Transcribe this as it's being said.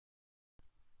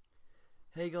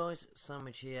Hey guys,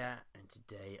 Sandwich here, and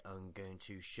today I'm going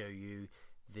to show you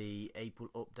the April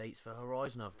updates for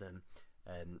Horizon I've done.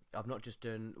 I've not just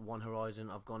done one Horizon,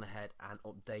 I've gone ahead and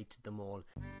updated them all.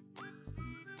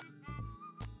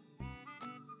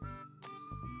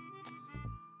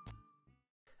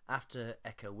 After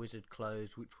Echo Wizard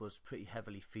closed, which was pretty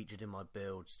heavily featured in my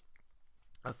builds,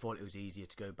 I thought it was easier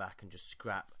to go back and just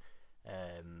scrap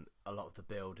a lot of the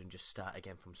build and just start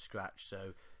again from scratch.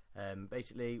 So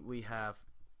basically we have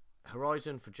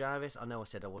Horizon for Jarvis. I know I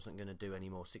said I wasn't going to do any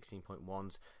more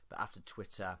 16.1s, but after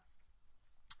Twitter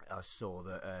I saw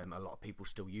that a lot of people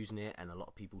still using it, and a lot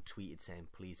of people tweeted saying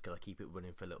please could I keep it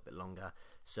running for a little bit longer.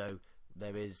 So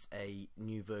there is a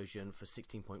new version for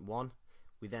 16.1.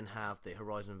 We then have the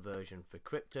Horizon version for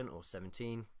Krypton or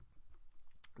 17.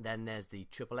 Then there's the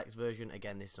XXX version,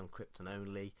 again this is on Krypton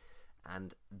only,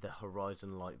 and the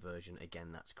Horizon Light version,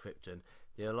 again that's Krypton.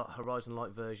 The Horizon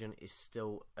Light version is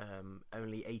still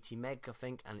only 80 meg I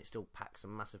think, and it still packs a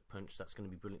massive punch, so that's going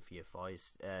to be brilliant for your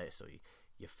phones,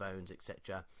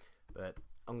 etc. But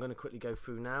I'm going to quickly go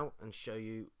through now and show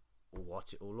you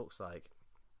what it all looks like.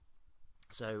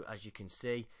 So as you can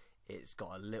see, it's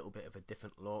got a little bit of a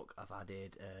different look. I've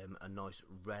added a nice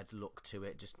red look to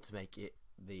it just to make it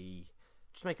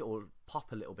all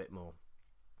pop a little bit more.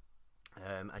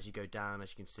 As you go down,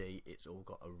 as you can see, it's all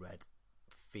got a red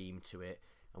theme to it,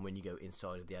 and when you go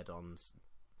inside of the add-ons,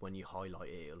 when you highlight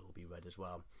it, it'll all be red as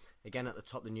well. Again, at the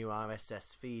top, the new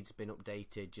RSS feed's been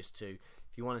updated just to,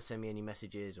 if you want to send me any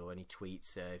messages or any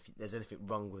tweets, if there's anything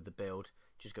wrong with the build,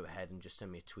 just go ahead and just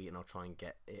send me a tweet and I'll try and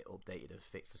get it updated and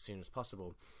fixed as soon as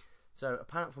possible. So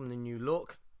apart from the new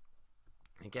look,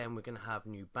 again we're going to have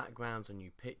new backgrounds and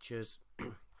new pictures.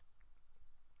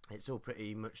 It's all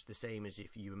pretty much the same as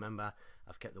if you remember.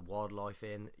 I've kept the wildlife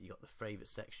in. You got the favourite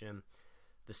section,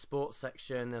 the sports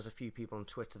section. There's a few people on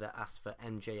Twitter that asked for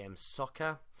MJM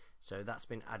soccer, so that's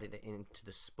been added into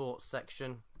the sports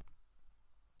section.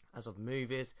 As of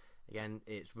movies, again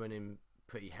it's running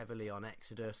pretty heavily on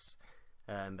Exodus,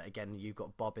 but again you've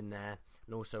got Bob in there,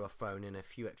 and also I've thrown in a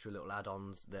few extra little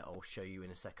add-ons that I'll show you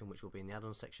in a second, which will be in the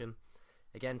add-on section.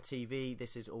 Again, TV,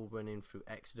 this is all running through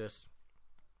Exodus.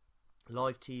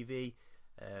 Live TV,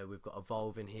 we've got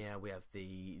Evolve in here. We have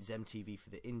the Zem TV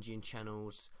for the Indian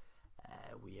channels.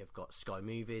 We have got Sky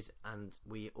Movies, and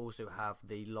we also have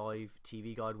the live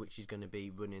TV guide, which is going to be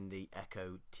running the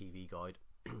Echo TV guide.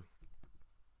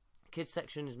 Kids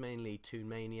section is mainly Toon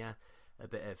Mania, a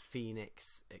bit of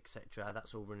Phoenix, etc.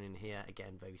 That's all running here.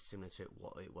 Again, very similar to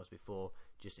what it was before,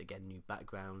 just again new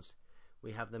backgrounds.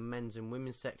 We have the men's and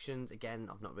women's sections. Again,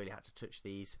 I've not really had to touch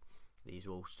these. These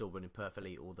are all still running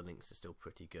perfectly. All the links are still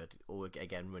pretty good. All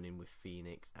again running with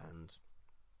Phoenix and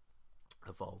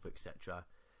Evolve, etc.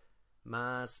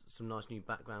 Mars, some nice new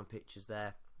background pictures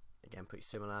there. Again, pretty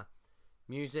similar.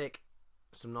 Music,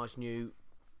 some nice new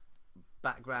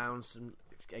backgrounds.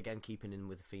 Again, keeping in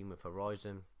with the theme of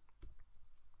Horizon.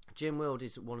 Gym World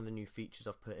is one of the new features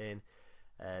I've put in.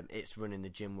 It's running the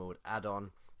Gym World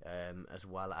add-on, as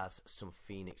well as some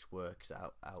Phoenix works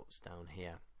outs down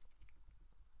here.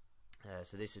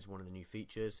 So this is one of the new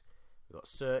features. We've got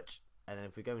search, and then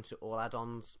if we go into all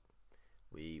add-ons,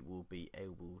 we will be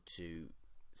able to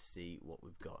see what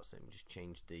we've got. So let me just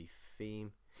change the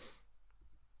theme.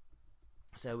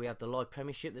 So we have the live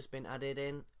premiership that's been added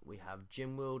in. We have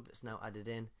Gym World that's now added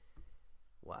in.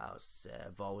 Wow,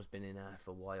 Vol's been in there for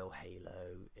a while.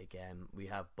 Halo again. We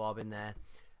have Bob in there.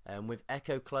 With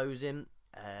Echo closing,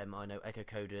 I know Echo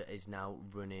Coder is now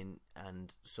running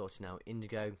and sorting out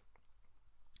Indigo.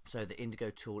 So the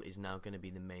Indigo tool is now going to be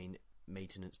the main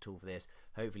maintenance tool for this.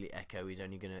 Hopefully Echo is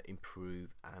only going to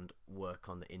improve and work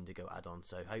on the Indigo add-on.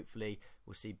 So hopefully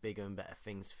we'll see bigger and better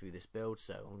things through this build.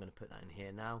 So I'm going to put that in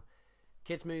here now.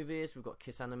 Kids movies, we've got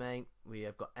Kiss Anime. We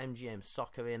have got MGM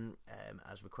Soccer in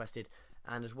as requested.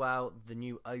 And as well the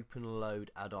new OpenLoad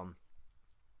add-on,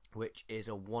 which is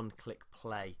a one-click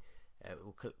play.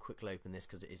 We'll quickly open this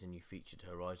because it is a new feature to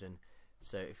Horizon.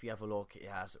 So if you have a look, it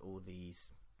has all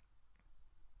these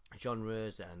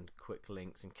genres and quick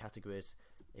links and categories.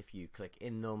 If you click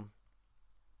in them,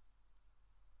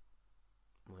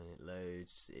 when it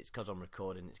loads, it's because I'm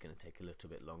recording, it's going to take a little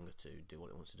bit longer to do what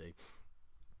it wants to do.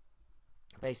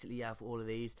 Basically you have all of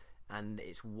these, and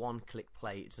it's one click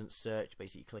play. It doesn't search.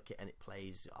 Basically you click it and it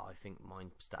plays. I think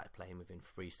mine started playing within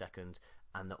 3 seconds,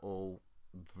 and they're all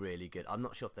really good. I'm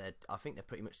not sure if I think they're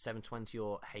pretty much 720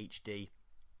 or HD.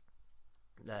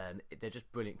 They're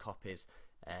just brilliant copies.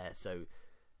 So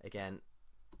again,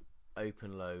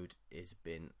 OpenLoad is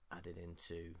been added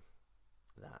into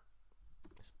that.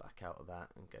 Let's back out of that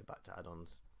and go back to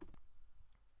add-ons.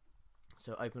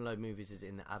 So OpenLoad Movies is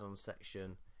in the add-ons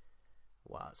section.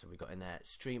 Wow, so we got in there.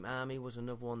 StreamArmy was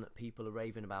another one that people are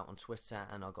raving about on Twitter,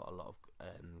 and I got a lot of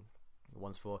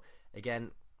ones for.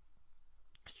 Again,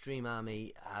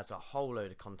 StreamArmy has a whole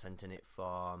load of content in it,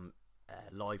 from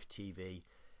live TV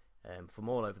from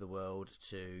all over the world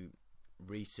to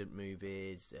recent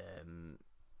movies.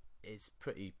 It's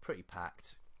pretty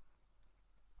packed.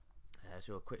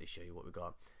 So I'll quickly show you what we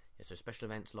got. Yeah, so special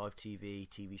events, live TV,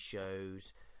 TV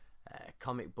shows,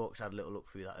 comic books. I had a little look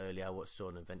through that earlier. I saw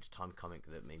an Adventure Time comic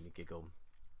that made me giggle.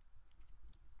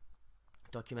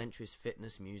 Documentaries,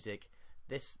 fitness, music.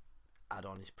 This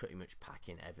add-on is pretty much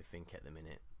packing everything at the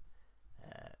minute.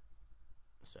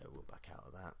 So we'll back out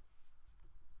of that.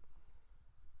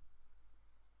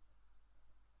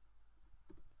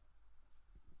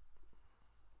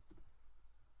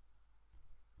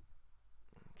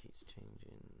 Keeps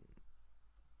changing.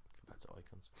 Go back to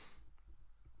icons.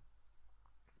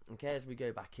 Okay, as we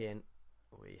go back in,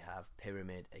 we have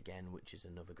Pyramid again, which is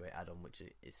another great add-on, which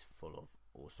is full of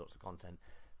all sorts of content.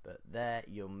 But they're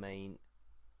your main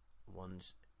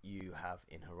ones you have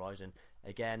in Horizon.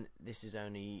 Again, this is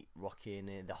only rocking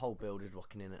in, the whole build is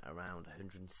rocking in at around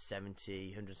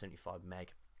 175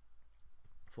 meg.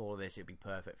 For all this, it'd be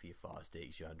perfect for your Fire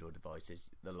Sticks, your Android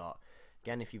devices, the lot.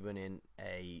 Again, if you're running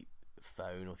a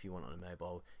phone, or if you want on a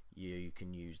mobile, you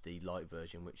can use the light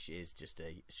version, which is just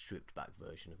a stripped back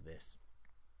version of this.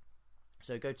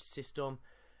 So go to System.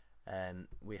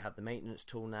 We have the maintenance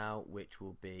tool now, which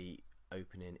will be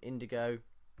opening Indigo.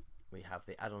 We have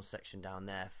the add-on section down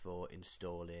there for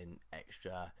installing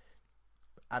extra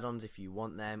add-ons if you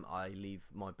want them. I leave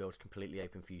my build completely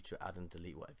open for you to add and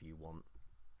delete whatever you want.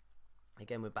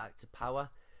 Again, we're back to power,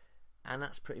 and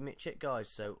that's pretty much it, guys.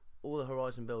 So all the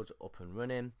Horizon builds are up and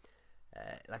running.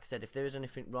 Like I said, if there is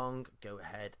anything wrong, go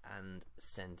ahead and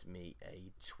send me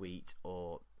a tweet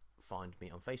or find me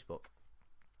on Facebook.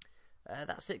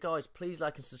 That's it, guys. Please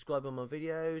like and subscribe on my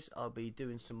videos. I'll be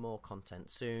doing some more content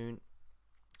soon.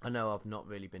 I know I've not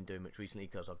really been doing much recently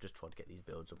because I've just tried to get these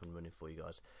builds up and running for you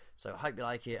guys. So I hope you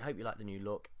like it. I hope you like the new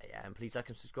look. And please like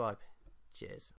and subscribe. Cheers.